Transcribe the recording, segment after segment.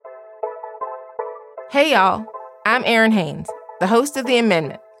Hey y'all, I'm Erin Haynes, the host of The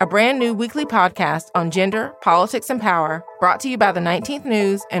Amendment, a brand new weekly podcast on gender, politics, and power, brought to you by the 19th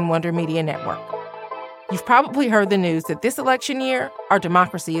News and Wonder Media Network. You've probably heard the news that this election year, our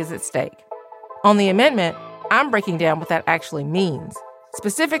democracy is at stake. On The Amendment, I'm breaking down what that actually means,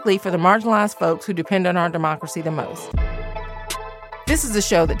 specifically for the marginalized folks who depend on our democracy the most. This is a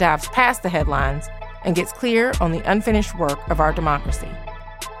show that dives past the headlines and gets clear on the unfinished work of our democracy.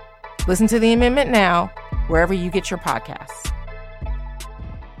 Listen to The Amendment now, wherever you get your podcasts.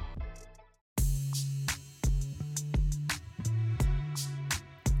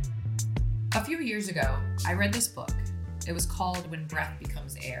 A few years ago, I read this book. It was called When Breath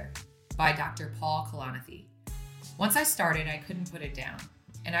Becomes Air by Dr. Paul Kalanithi. Once I started, I couldn't put it down,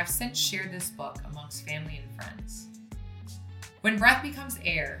 and I've since shared this book amongst family and friends. When Breath Becomes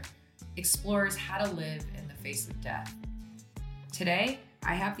Air explores how to live in the face of death. Today,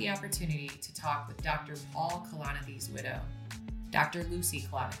 I have the opportunity to talk with Dr. Paul Kalanithi's widow, Dr. Lucy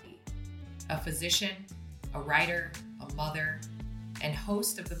Kalanithi, a physician, a writer, a mother, and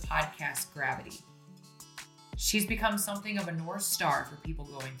host of the podcast Gravity. She's become something of a North Star for people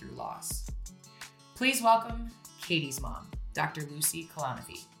going through loss. Please welcome Katie's mom, Dr. Lucy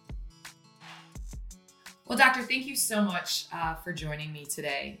Kalanithi. Well, doctor, thank you so much for joining me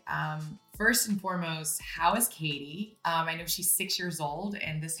today. First and foremost, how is Katie? I know she's 6 years old,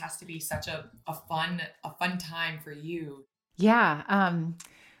 and this has to be such a fun time for you. Yeah.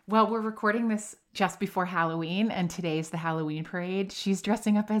 Well, we're recording this just before Halloween, and today's the Halloween parade. She's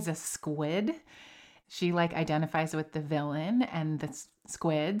dressing up as a squid. She identifies with the villain and the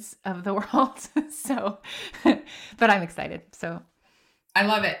squids of the world. But I'm excited. So I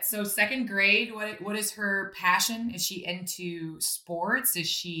love it. So second grade, what is her passion? Is she into sports? Is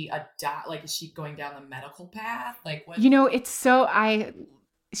she is she going down the medical path? What?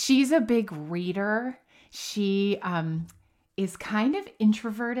 She's a big reader. She is kind of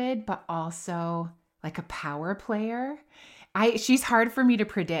introverted, but also like a power player. She's hard for me to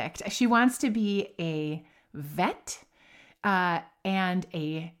predict. She wants to be a vet and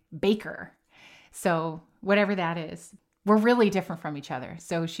a baker. So whatever that is. We're really different from each other,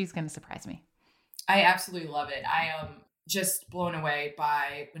 so she's going to surprise me. I absolutely love it. I am just blown away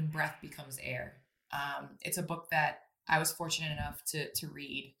by When Breath Becomes Air. It's a book that I was fortunate enough to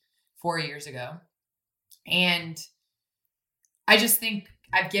read 4 years ago. And I just think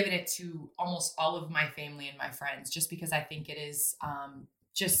I've given it to almost all of my family and my friends, just because I think it is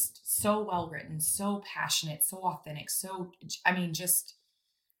just so well written, so passionate, so authentic,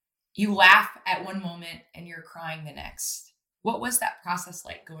 you laugh at one moment and you're crying the next. What was that process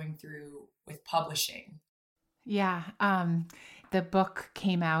like going through with publishing? Yeah. The book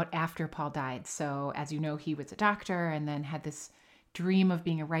came out after Paul died. So as you know, he was a doctor and then had this dream of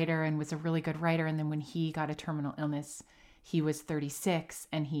being a writer and was a really good writer. And then when he got a terminal illness, he was 36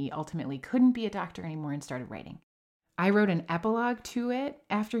 and he ultimately couldn't be a doctor anymore and started writing. I wrote an epilogue to it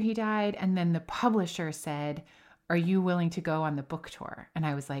after he died. And then the publisher said, "Are you willing to go on the book tour?" And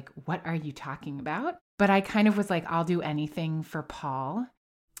I was like, "What are you talking about?" But I kind of was like, I'll do anything for Paul.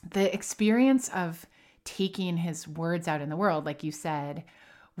 The experience of taking his words out in the world, like you said,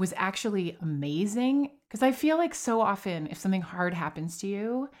 was actually amazing. Because I feel like so often if something hard happens to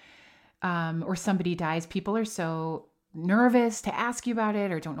you or somebody dies, people are so nervous to ask you about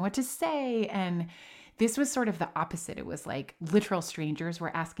it or don't know what to say. And this was sort of the opposite. It was like literal strangers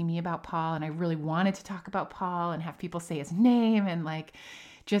were asking me about Paul, and I really wanted to talk about Paul and have people say his name, and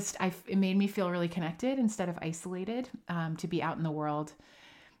it made me feel really connected instead of isolated, to be out in the world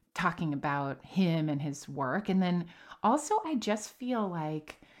talking about him and his work. And then also I just feel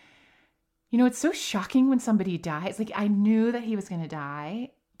like, it's so shocking when somebody dies. I knew that he was going to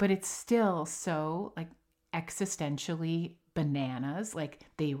die, but it's still so existentially bananas.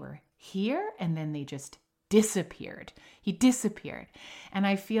 They were here and then they just disappeared. He disappeared. And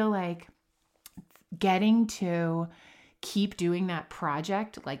I feel like getting to keep doing that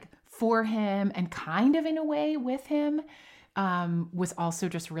project for him and kind of in a way with him was also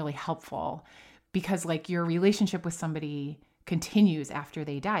just really helpful, because your relationship with somebody continues after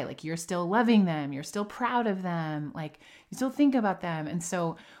they die. You're still loving them, you're still proud of them, you still think about them. And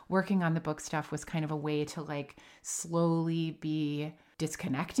so working on the book stuff was kind of a way to slowly be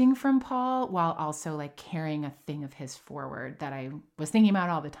disconnecting from Paul while also carrying a thing of his forward that I was thinking about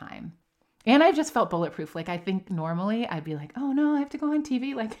all the time. And I just felt bulletproof. I think normally I'd be like, oh no, I have to go on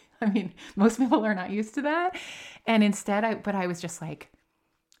TV. Most people are not used to that. And instead I was just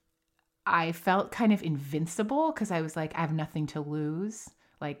I felt kind of invincible because I was I have nothing to lose.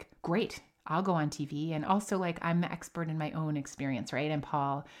 Great, I'll go on TV. And also I'm the expert in my own experience, right? And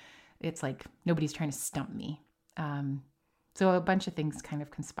Paul It's like nobody's trying to stump me. So a bunch of things kind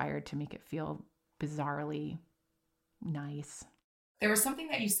of conspired to make it feel bizarrely nice. There was something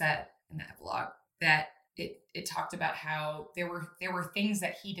that you said in that vlog that it talked about how there were things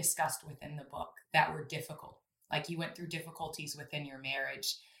that he discussed within the book that were difficult. Like you went through difficulties within your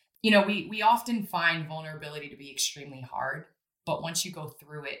marriage. You know, we often find vulnerability to be extremely hard, but once you go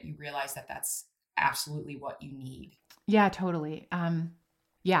through it, you realize that that's absolutely what you need. Yeah, totally.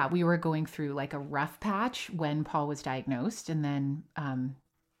 Yeah, we were going through like a rough patch when Paul was diagnosed, and then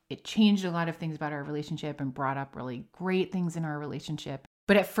it changed a lot of things about our relationship and brought up really great things in our relationship.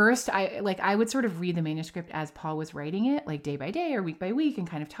 But at first, I would sort of read the manuscript as Paul was writing it, like day by day or week by week, and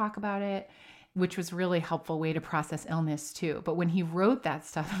kind of talk about it, which was a really helpful way to process illness too. But when he wrote that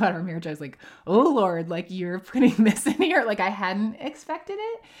stuff about our marriage, I was like, oh Lord, like you're putting this in here. Like I hadn't expected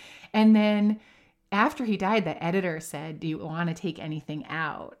it. And then after he died, the editor said, do you want to take anything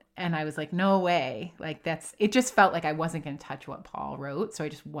out? And I was like, no way. Like it just felt like I wasn't going to touch what Paul wrote. So I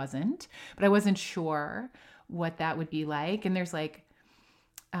just wasn't, but I wasn't sure what that would be like. And there's like,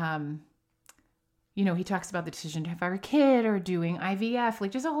 he talks about the decision to have our kid or doing IVF,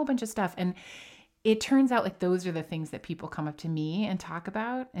 like just a whole bunch of stuff. And it turns out like those are the things that people come up to me and talk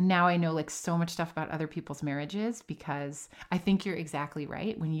about. And now I know like so much stuff about other people's marriages, because I think you're exactly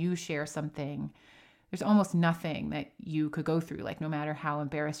right. When you share something, there's almost nothing that you could go through, like no matter how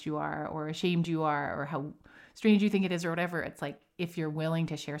embarrassed you are or ashamed you are or how strange you think it is or whatever. It's like, if you're willing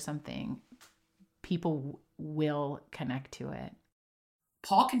to share something, people will connect to it.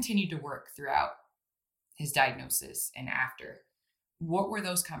 Paul continued to work throughout his diagnosis and after. What were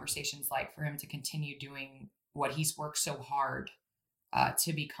those conversations like for him to continue doing what he's worked so hard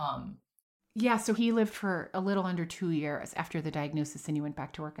to become? Yeah, so he lived for a little under 2 years after the diagnosis, and he went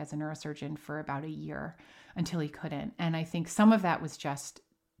back to work as a neurosurgeon for about a year until he couldn't. And I think some of that was just,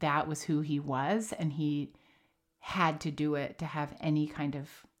 that was who he was, and he had to do it to have any kind of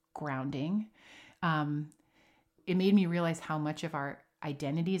grounding. It made me realize how much of our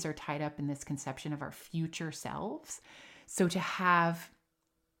identities are tied up in this conception of our future selves. So to have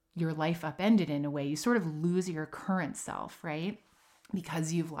your life upended in a way, you sort of lose your current self, right?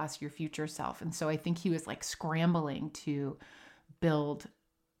 Because you've lost your future self. And so I think he was like scrambling to build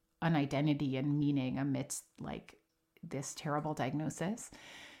an identity and meaning amidst like this terrible diagnosis.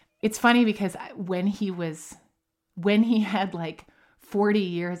 It's funny because when he had like 40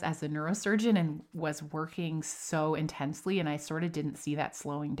 years as a neurosurgeon and was working so intensely, and I sort of didn't see that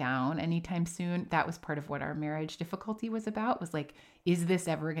slowing down anytime soon. That was part of what our marriage difficulty was about, was like, is this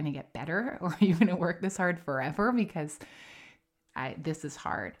ever going to get better? Or are you going to work this hard forever? Because this is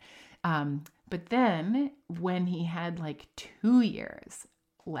hard. But then when he had like 2 years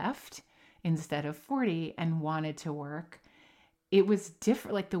left instead of 40 and wanted to work, it was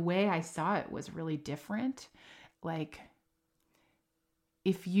different. Like the way I saw it was really different. Like,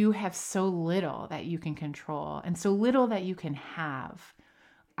 if you have so little that you can control and so little that you can have,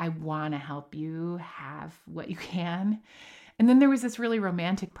 I want to help you have what you can. And then there was this really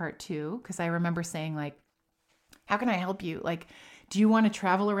romantic part too, because I remember saying like, how can I help you? Like, do you want to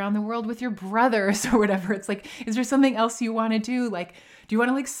travel around the world with your brothers or whatever? It's like, is there something else you want to do? Like, do you want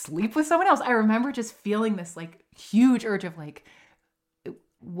to like sleep with someone else? I remember just feeling this like huge urge of like,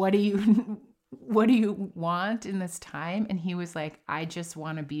 what do you want in this time? And he was like, I just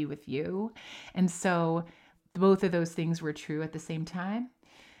want to be with you. And so both of those things were true at the same time.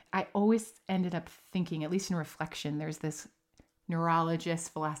 I always ended up thinking, at least in reflection, there's this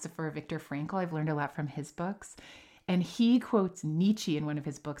neurologist, philosopher, Viktor Frankl. I've learned a lot from his books. And he quotes Nietzsche in one of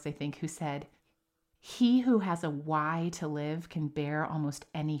his books, I think, who said, he who has a why to live can bear almost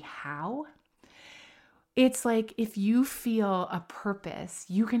any how. It's like, if you feel a purpose,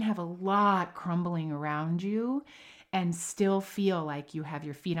 you can have a lot crumbling around you and still feel like you have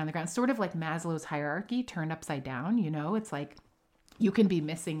your feet on the ground. Sort of like Maslow's hierarchy turned upside down, it's like you can be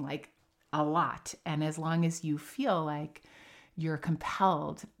missing like a lot. And as long as you feel like you're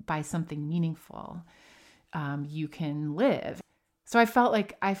compelled by something meaningful, you can live. So I felt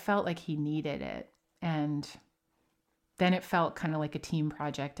like he needed it. And then it felt kind of like a team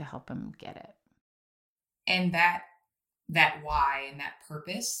project to help him get it. And that why and that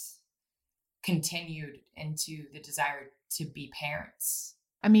purpose continued into the desire to be parents.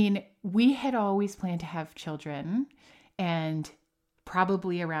 I mean, we had always planned to have children, and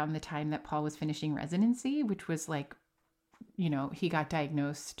probably around the time that Paul was finishing residency, which was like, he got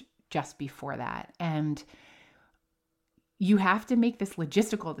diagnosed just before that. And you have to make this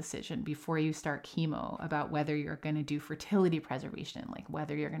logistical decision before you start chemo about whether you're going to do fertility preservation, like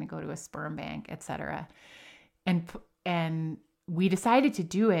whether you're going to go to a sperm bank, et cetera. And we decided to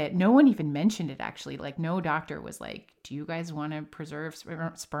do it. No one even mentioned it, actually. Like, no doctor was like, do you guys want to preserve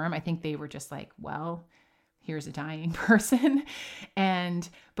sperm? I think they were just like, well, here's a dying person.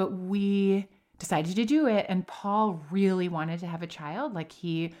 But we decided to do it. And Paul really wanted to have a child. Like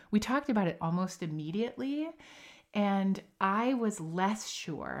we talked about it almost immediately. And I was less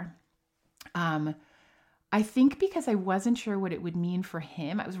sure. I think because I wasn't sure what it would mean for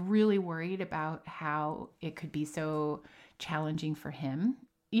him. I was really worried about how it could be so challenging for him,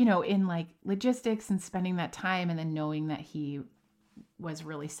 in like logistics and spending that time, and then knowing that he was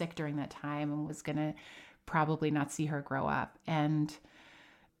really sick during that time and was going to probably not see her grow up. And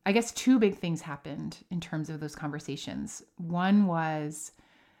I guess two big things happened in terms of those conversations. One was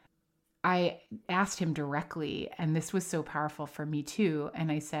I asked him directly, and this was so powerful for me too.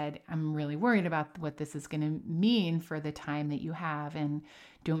 And I said, I'm really worried about what this is going to mean for the time that you have. And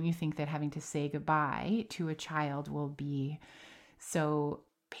don't you think that having to say goodbye to a child will be so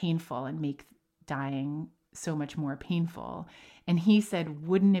painful and make dying so much more painful? And he said,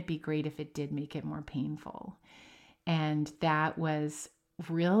 wouldn't it be great if it did make it more painful? And that was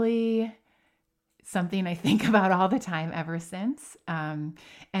really something I think about all the time ever since. And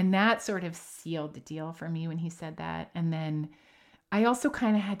that sort of sealed the deal for me when he said that. And then I also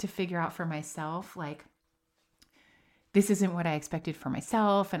kind of had to figure out for myself, like, this isn't what I expected for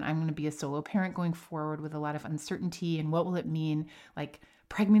myself. And I'm going to be a solo parent going forward with a lot of uncertainty. And what will it mean? Like,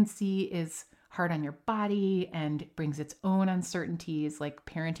 pregnancy is hard on your body and brings its own uncertainties, like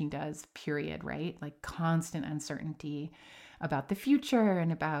parenting does, period, right? Like constant uncertainty about the future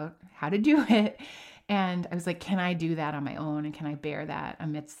and about how to do it. And I was like, can I do that on my own? And can I bear that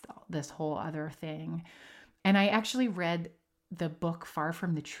amidst this whole other thing? And I actually read the book Far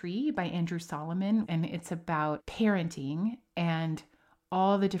from the Tree by Andrew Solomon, and it's about parenting and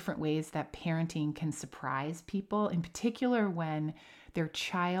all the different ways that parenting can surprise people, in particular when their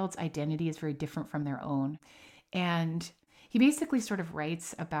child's identity is very different from their own. And he basically sort of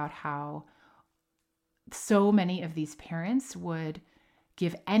writes about how so many of these parents would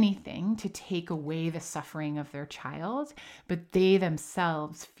give anything to take away the suffering of their child, but they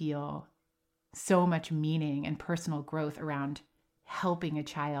themselves feel so much meaning and personal growth around helping a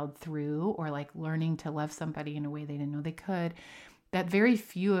child through, or like learning to love somebody in a way they didn't know they could, that very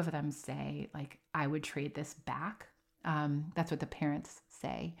few of them say, like, I would trade this back. That's what the parents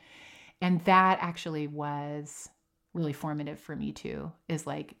say. And that actually was really formative for me too, is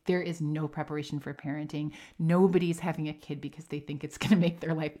like, there is no preparation for parenting. Nobody's having a kid because they think it's going to make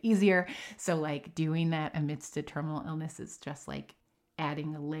their life easier. So like doing that amidst a terminal illness is just like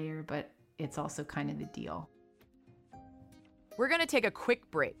adding a layer, but it's also kind of the deal. We're going to take a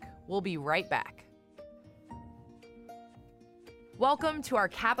quick break. We'll be right back. Welcome to our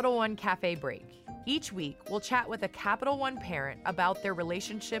Capital One Cafe break. Each week, we'll chat with a Capital One parent about their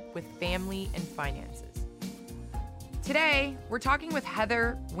relationship with family and finances. Today, we're talking with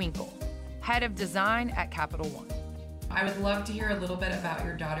Heather Winkle, head of design at Capital One. I would love to hear a little bit about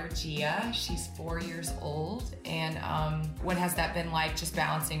your daughter, Gia. She's 4 years old. And what has that been like, just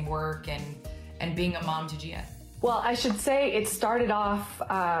balancing work and being a mom to Gia? Well, I should say it started off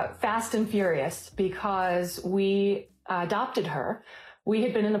fast and furious because we adopted her. We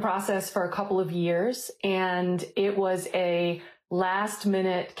had been in the process for a couple of years, and it was a last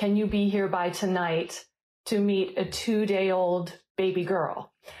minute, can you be here by tonight to meet a 2-day-old baby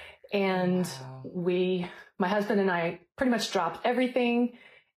girl. And wow. My husband and I pretty much dropped everything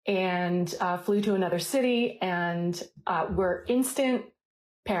and flew to another city, and we're instant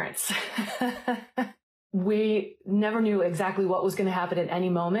parents. We never knew exactly what was going to happen at any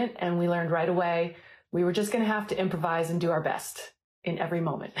moment, and we learned right away we were just going to have to improvise and do our best in every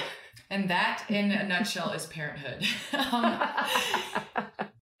moment. And that, in a nutshell, is parenthood.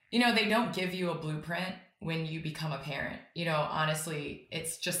 They don't give you a blueprint when you become a parent. Honestly,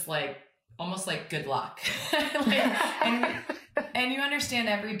 it's just like, almost like good luck. and you understand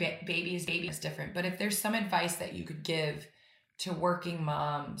every baby is different. But if there's some advice that you could give to working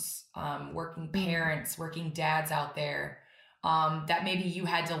moms, working parents, working dads out there, that maybe you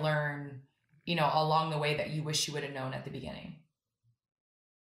had to learn, along the way that you wish you would have known at the beginning?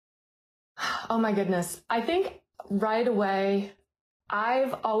 Oh my goodness. I think right away,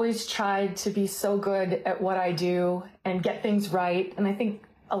 I've always tried to be so good at what I do and get things right. And I think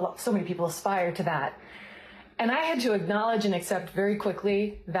so many people aspire to that. And I had to acknowledge and accept very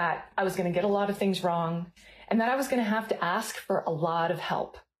quickly that I was going to get a lot of things wrong and that I was going to have to ask for a lot of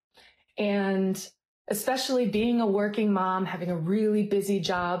help. And especially being a working mom, having a really busy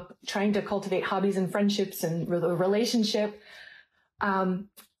job, trying to cultivate hobbies and friendships and a relationship,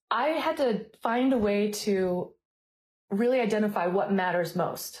 I had to find a way to really identify what matters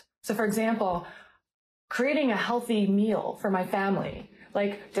most. So for example, creating a healthy meal for my family.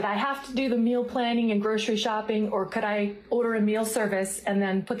 Like, did I have to do the meal planning and grocery shopping, or could I order a meal service and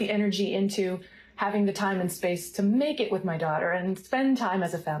then put the energy into having the time and space to make it with my daughter and spend time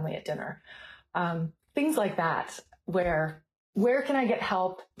as a family at dinner? Things like that, where can I get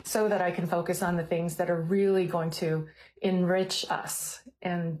help so that I can focus on the things that are really going to enrich us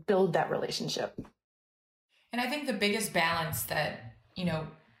and build that relationship? And I think the biggest balance that,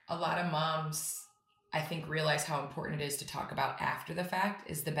 a lot of moms, I think, realize how important it is to talk about after the fact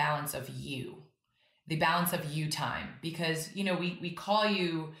is the balance of you time. Because, we call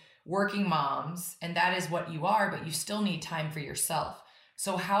you working moms, and that is what you are, but you still need time for yourself.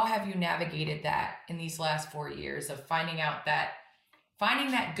 So how have you navigated that in these last 4 years of finding that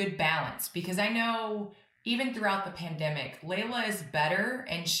good balance? Because I know even throughout the pandemic, Layla is better,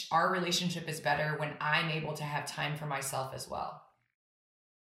 and our relationship is better when I'm able to have time for myself as well.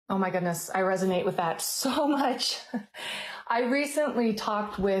 Oh my goodness, I resonate with that so much. I recently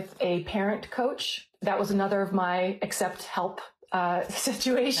talked with a parent coach. That was another of my accept help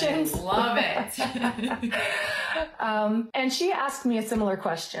situations. I love it. And she asked me a similar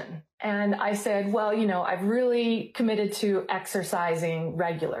question. And I said, well, I've really committed to exercising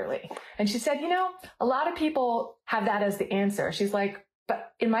regularly. And she said, a lot of people have that as the answer. She's like,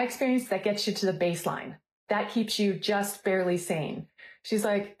 but in my experience, that gets you to the baseline. That keeps you just barely sane. She's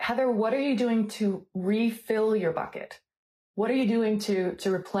like, Heather, what are you doing to refill your bucket? What are you doing to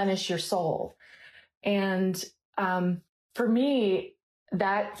replenish your soul? And for me,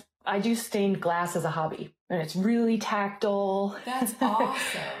 that I do stained glass as a hobby, and it's really tactile. That's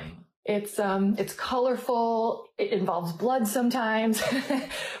awesome. It's colorful. It involves blood sometimes,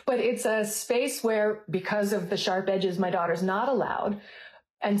 but it's a space where, because of the sharp edges, my daughter's not allowed.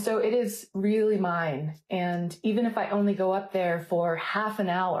 And so it is really mine. And even if I only go up there for half an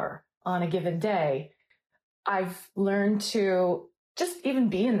hour on a given day, I've learned to just even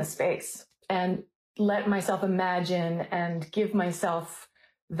be in the space and let myself imagine and give myself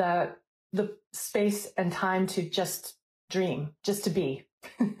the space and time to just dream, just to be,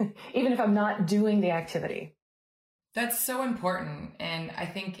 even if I'm not doing the activity. That's so important. And I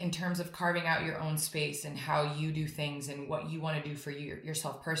think in terms of carving out your own space and how you do things and what you want to do for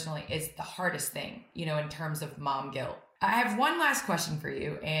yourself personally is the hardest thing, in terms of mom guilt. I have one last question for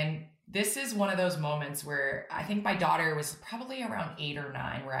you. And this is one of those moments where I think my daughter was probably around 8 or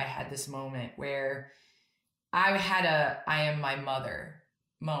 9, where I had this moment where I had I am my mother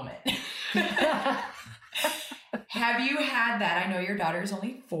moment. Have you had that? I know your daughter is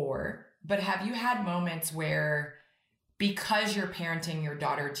only 4, but have you had moments where, because you're parenting your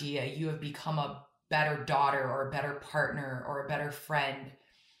daughter, Gia, you have become a better daughter or a better partner or a better friend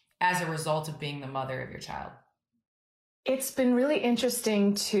as a result of being the mother of your child? It's been really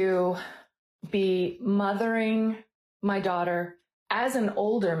interesting to be mothering my daughter as an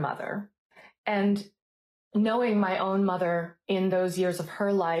older mother and knowing my own mother in those years of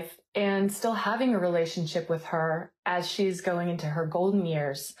her life and still having a relationship with her as she's going into her golden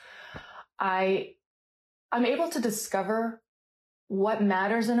years. I'm able to discover what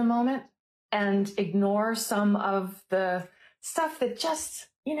matters in a moment and ignore some of the stuff that just,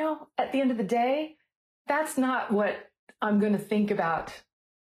 at the end of the day, that's not what I'm going to think about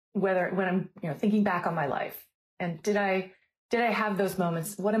when I'm, thinking back on my life. And did I have those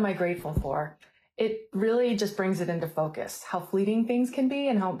moments? What am I grateful for? It really just brings it into focus, how fleeting things can be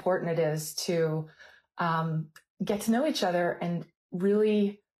and how important it is to get to know each other and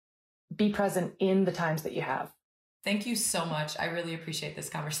really be present in the times that you have. Thank you so much. I really appreciate this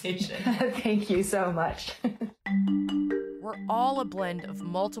conversation. Thank you so much. We're all a blend of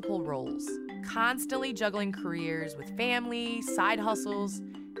multiple roles, constantly juggling careers with family, side hustles,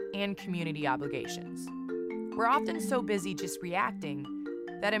 and community obligations. We're often so busy just reacting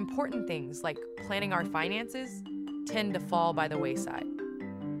that important things like planning our finances tend to fall by the wayside.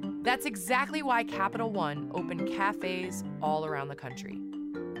 That's exactly why Capital One opened cafes all around the country.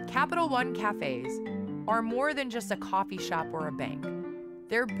 Capital One cafes are more than just a coffee shop or a bank.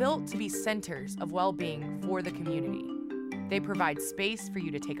 They're built to be centers of well-being for the community. They provide space for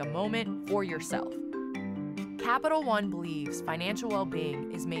you to take a moment for yourself. Capital One believes financial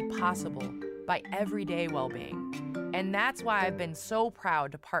well-being is made possible by everyday well-being. And that's why I've been so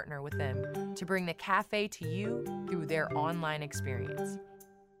proud to partner with them to bring the cafe to you through their online experience.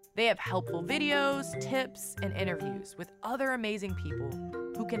 They have helpful videos, tips, and interviews with other amazing people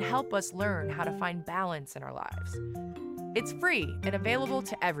who can help us learn how to find balance in our lives. It's free and available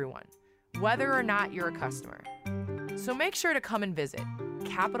to everyone, whether or not you're a customer. So make sure to come and visit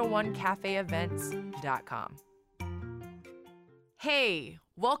CapitalOneCafeEvents.com. Hey,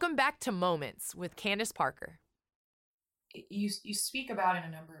 welcome back to Moments with Candace Parker. You speak about in a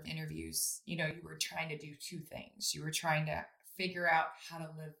number of interviews, you were trying to do two things. You were trying to figure out how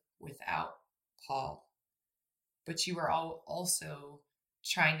to live without Paul, but you were also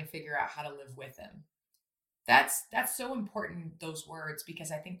trying to figure out how to live with him. That's so important, those words,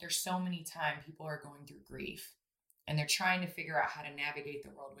 because I think there's so many times people are going through grief and they're trying to figure out how to navigate the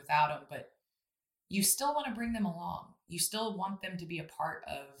world without him, but you still want to bring them along. You still want them to be a part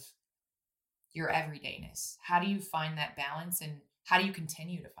of your everydayness. How do you find that balance, and how do you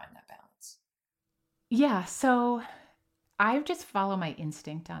continue to find that balance? Yeah, so I just follow my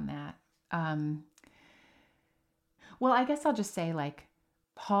instinct on that. Well, I guess I'll just say, like,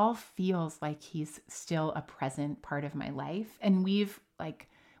 Paul feels like he's still a present part of my life. And we've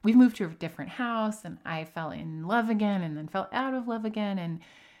moved to a different house, and I fell in love again and then fell out of love again. And,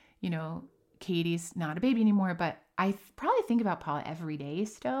 Katie's not a baby anymore, but I probably think about Paul every day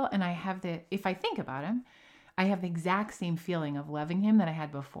still. And if I think about him, I have the exact same feeling of loving him that I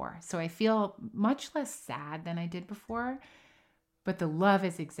had before. So I feel much less sad than I did before, but the love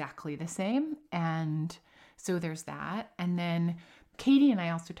is exactly the same. And so there's that. And then Katie and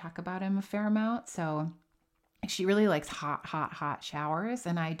I also talk about him a fair amount. So she really likes hot showers,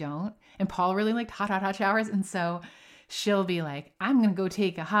 and I don't. And Paul really liked hot showers. And so she'll be like, I'm going to go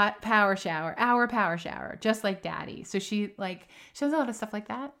take a hot power shower, just like Daddy. So she does a lot of stuff like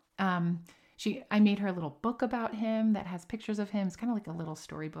that. I made her a little book about him that has pictures of him. It's kind of like a little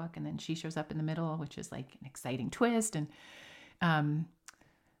storybook. And then she shows up in the middle, which is like an exciting twist. And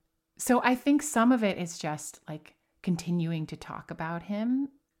so I think some of it is just like continuing to talk about him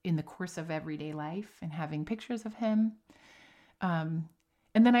in the course of everyday life and having pictures of him. And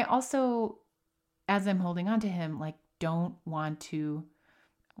then I also, as I'm holding on to him, like, don't want to,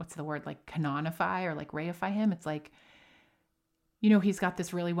 what's the word, like canonify or like reify him. It's like, he's got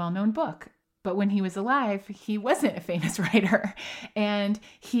this really well-known book, but when he was alive, he wasn't a famous writer, and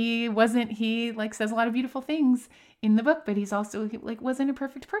he says a lot of beautiful things in the book, but he wasn't a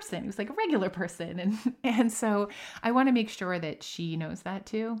perfect person. He was like a regular person. And so I want to make sure that she knows that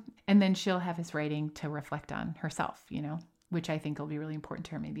too. And then she'll have his writing to reflect on herself, which I think will be really important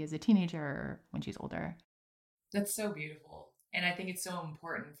to her maybe as a teenager or when she's older. That's so beautiful. And I think it's so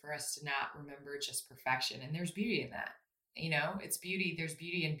important for us to not remember just perfection. And there's beauty in that. It's beauty. There's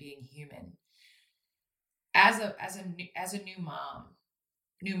beauty in being human. As a new mom,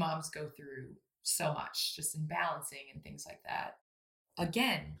 new moms go through so much just in balancing and things like that.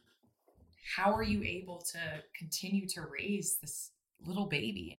 Again, how are you able to continue to raise this little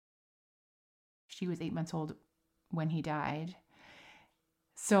baby? She was 8 months old when he died.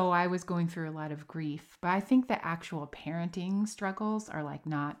 So I was going through a lot of grief, but I think the actual parenting struggles are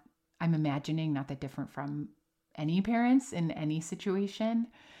I'm imagining not that different from any parents in any situation.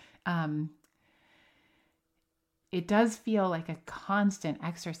 It does feel like a constant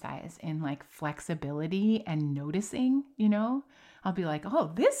exercise in like flexibility and noticing, I'll be like,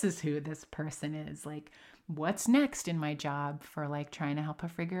 oh, this is who this person is. Like, what's next in my job for like trying to help her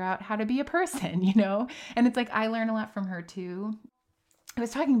figure out how to be a person, And it's like, I learn a lot from her too. I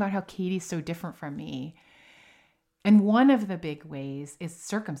was talking about how Katie's so different from me. And one of the big ways is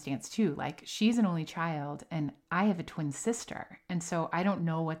circumstance too. Like, she's an only child and I have a twin sister. And so I don't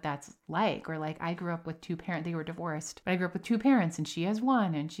know what that's like. Or like, I grew up with two parents, they were divorced, but I grew up with two parents and she has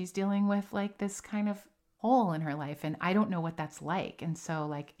one, and she's dealing with like this kind of hole in her life. And I don't know what that's like. And so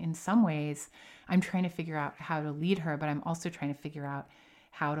like, in some ways I'm trying to figure out how to lead her, but I'm also trying to figure out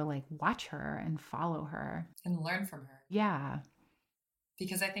how to like watch her and follow her. And learn from her. Yeah.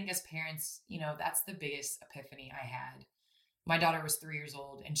 Because I think as parents, that's the biggest epiphany I had. My daughter was 3 years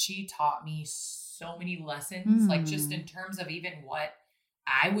old and she taught me so many lessons, like just in terms of even what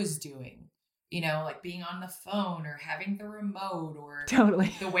I was doing, like being on the phone or having the remote or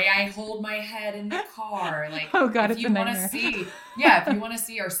totally the way I hold my head in the car. Like, oh God, if you want to see, if you want to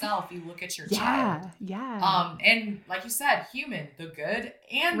see yourself, you look at your child. Yeah. And like you said, human, the good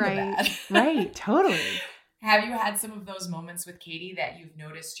and the bad. Right. Totally. Have you had some of those moments with Katie that you've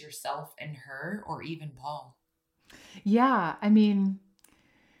noticed yourself in her, or even Paul? Yeah. I mean,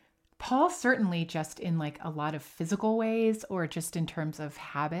 Paul certainly just in like a lot of physical ways, or just in terms of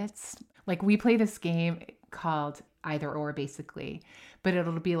habits. Like, we play this game called Either Or, basically, but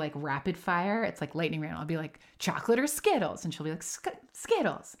it'll be like rapid fire. It's like lightning round. I'll be like, chocolate or Skittles? And she'll be like,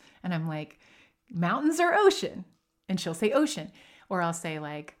 Skittles. And I'm like, mountains or ocean? And she'll say ocean. Or I'll say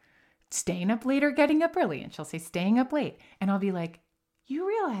like, staying up late or getting up early? And she'll say staying up late. And I'll be like, you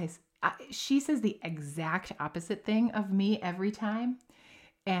realize she says the exact opposite thing of me every time.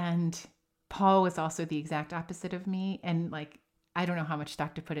 And Paul was also the exact opposite of me. And like, I don't know how much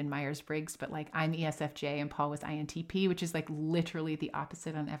stock to put in Myers-Briggs, but like I'm ESFJ and Paul was INTP, which is like literally the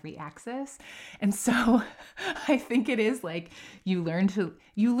opposite on every axis. And so I think it is like you learn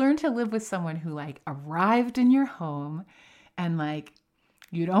to live with someone who like arrived in your home and like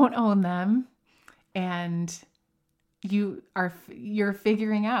you don't own them and you're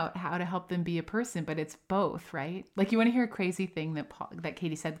figuring out how to help them be a person, but it's both, right? Like you want to hear a crazy thing that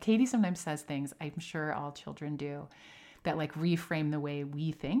Katie said. Katie sometimes says things, I'm sure all children do, that like reframe the way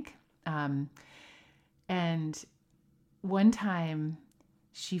we think. And one time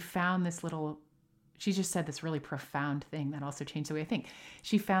she just said this really profound thing that also changed the way I think.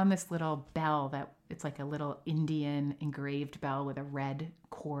 She found this little bell that it's like a little Indian engraved bell with a red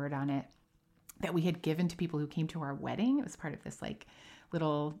cord on it that we had given to people who came to our wedding. It was part of this like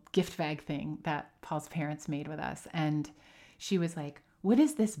little gift bag thing that Paul's parents made with us. And she was like, what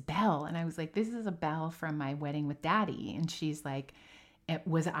is this bell? And I was like, this is a bell from my wedding with Daddy. And she's like,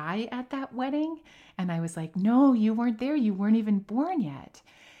 was I at that wedding? And I was like, no, you weren't there. You weren't even born yet.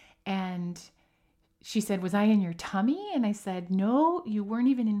 And she said, was I in your tummy? And I said, no, you weren't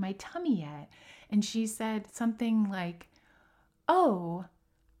even in my tummy yet. And she said something like, oh,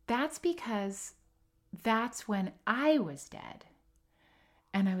 that's because that's when I was dead.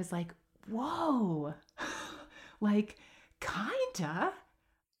 And I was like, whoa, like, kinda.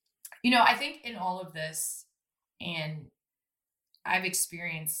 I think in all of this, and I've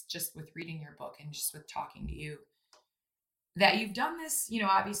experienced just with reading your book and just with talking to you, that you've done this,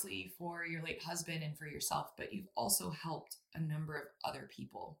 obviously for your late husband and for yourself, but you've also helped a number of other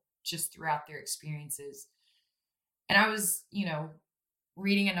people just throughout their experiences. And I was,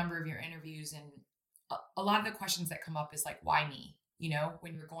 reading a number of your interviews, and a lot of the questions that come up is like, why me?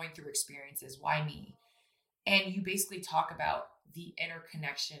 When you're going through experiences, why me? And you basically talk about the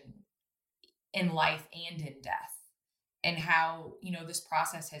interconnection in life and in death, and how, this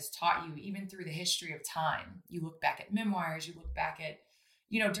process has taught you, even through the history of time. You look back at memoirs, you look back at,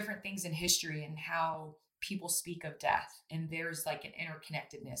 different things in history and how people speak of death. And there's like an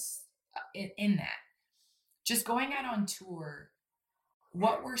interconnectedness in that. Just going out on tour,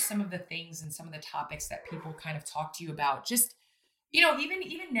 what were some of the things and some of the topics that people kind of talk to you about? Just,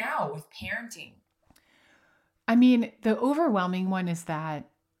 even now with parenting. I mean, the overwhelming one is that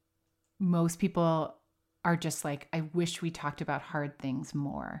most people are just like, I wish we talked about hard things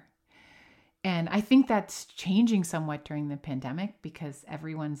more. And I think that's changing somewhat during the pandemic because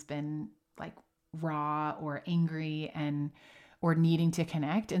everyone's been like raw or angry or needing to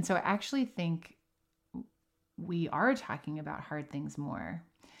connect. And so I actually think we are talking about hard things more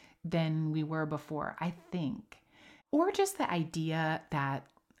than we were before, I think. Or just the idea that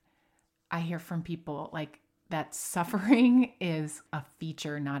I hear from people like that suffering is a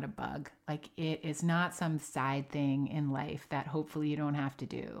feature, not a bug. Like it is not some side thing in life that hopefully you don't have to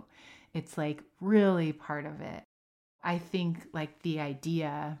do. It's like really part of it. I think like the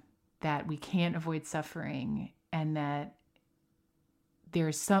idea that we can't avoid suffering and that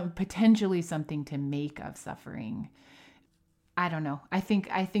there's potentially something to make of suffering. I don't know. I think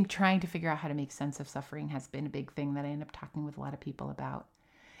trying to figure out how to make sense of suffering has been a big thing that I end up talking with a lot of people about.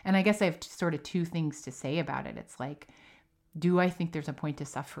 And I guess I have sort of two things to say about it. It's like, do I think there's a point to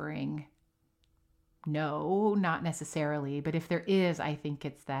suffering? No, not necessarily. But if there is, I think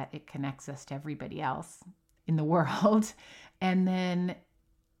it's that it connects us to everybody else in the world. And then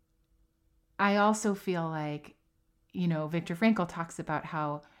I also feel like, Viktor Frankl talks about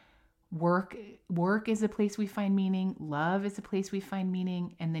how work is a place we find meaning. Love is a place we find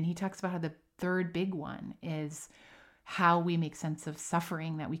meaning. And then he talks about how the third big one is how we make sense of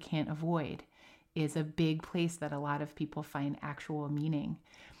suffering that we can't avoid is a big place that a lot of people find actual meaning.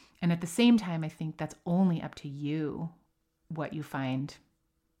 And at the same time, I think that's only up to you, what you find,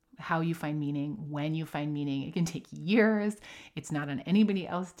 how you find meaning, when you find meaning. It can take years. It's not on anybody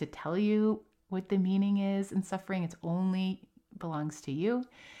else to tell you what the meaning is in suffering. It only belongs to you.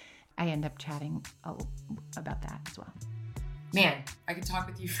 I end up chatting about that as well. Man, I could talk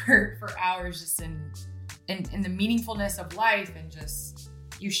with you for hours just in the meaningfulness of life and just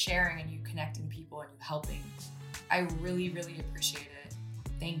you sharing and you connecting people and you helping. I really, really appreciate it.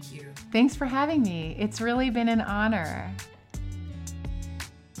 Thank you. Thanks for having me. It's really been an honor.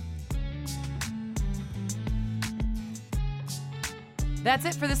 That's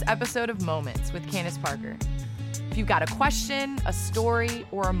it for this episode of Moments with Candace Parker. If you've got a question, a story,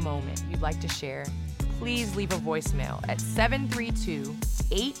 or a moment you'd like to share, please leave a voicemail at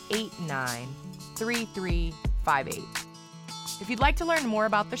 732-889-3358. If you'd like to learn more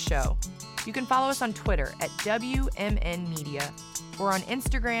about the show, you can follow us on Twitter at WMN Media or on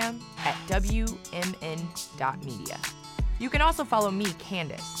Instagram at WMN.media. You can also follow me,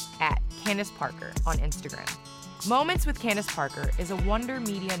 Candace, at Candace Parker on Instagram. Moments with Candace Parker is a Wonder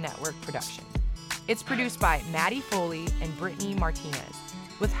Media Network production. It's produced by Maddie Foley and Brittany Martinez,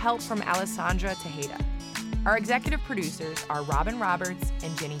 with help from Alessandra Tejeda. Our executive producers are Robin Roberts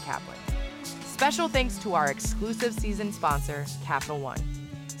and Jenny Kaplan. Special thanks to our exclusive season sponsor, Capital One.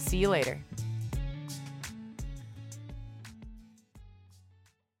 See you later.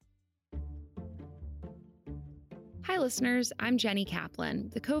 Hi, listeners. I'm Jenny Kaplan,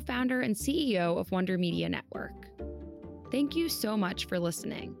 the co-founder and CEO of Wonder Media Network. Thank you so much for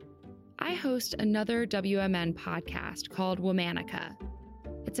listening. I host another WMN podcast called Womanica.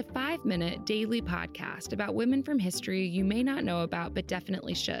 It's a 5-minute daily podcast about women from history you may not know about but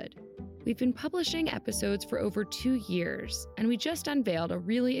definitely should. We've been publishing episodes for over 2 years, and we just unveiled a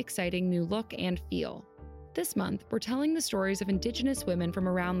really exciting new look and feel. This month, we're telling the stories of Indigenous women from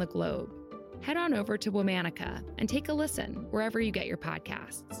around the globe. Head on over to Womanica and take a listen wherever you get your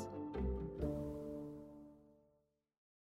podcasts.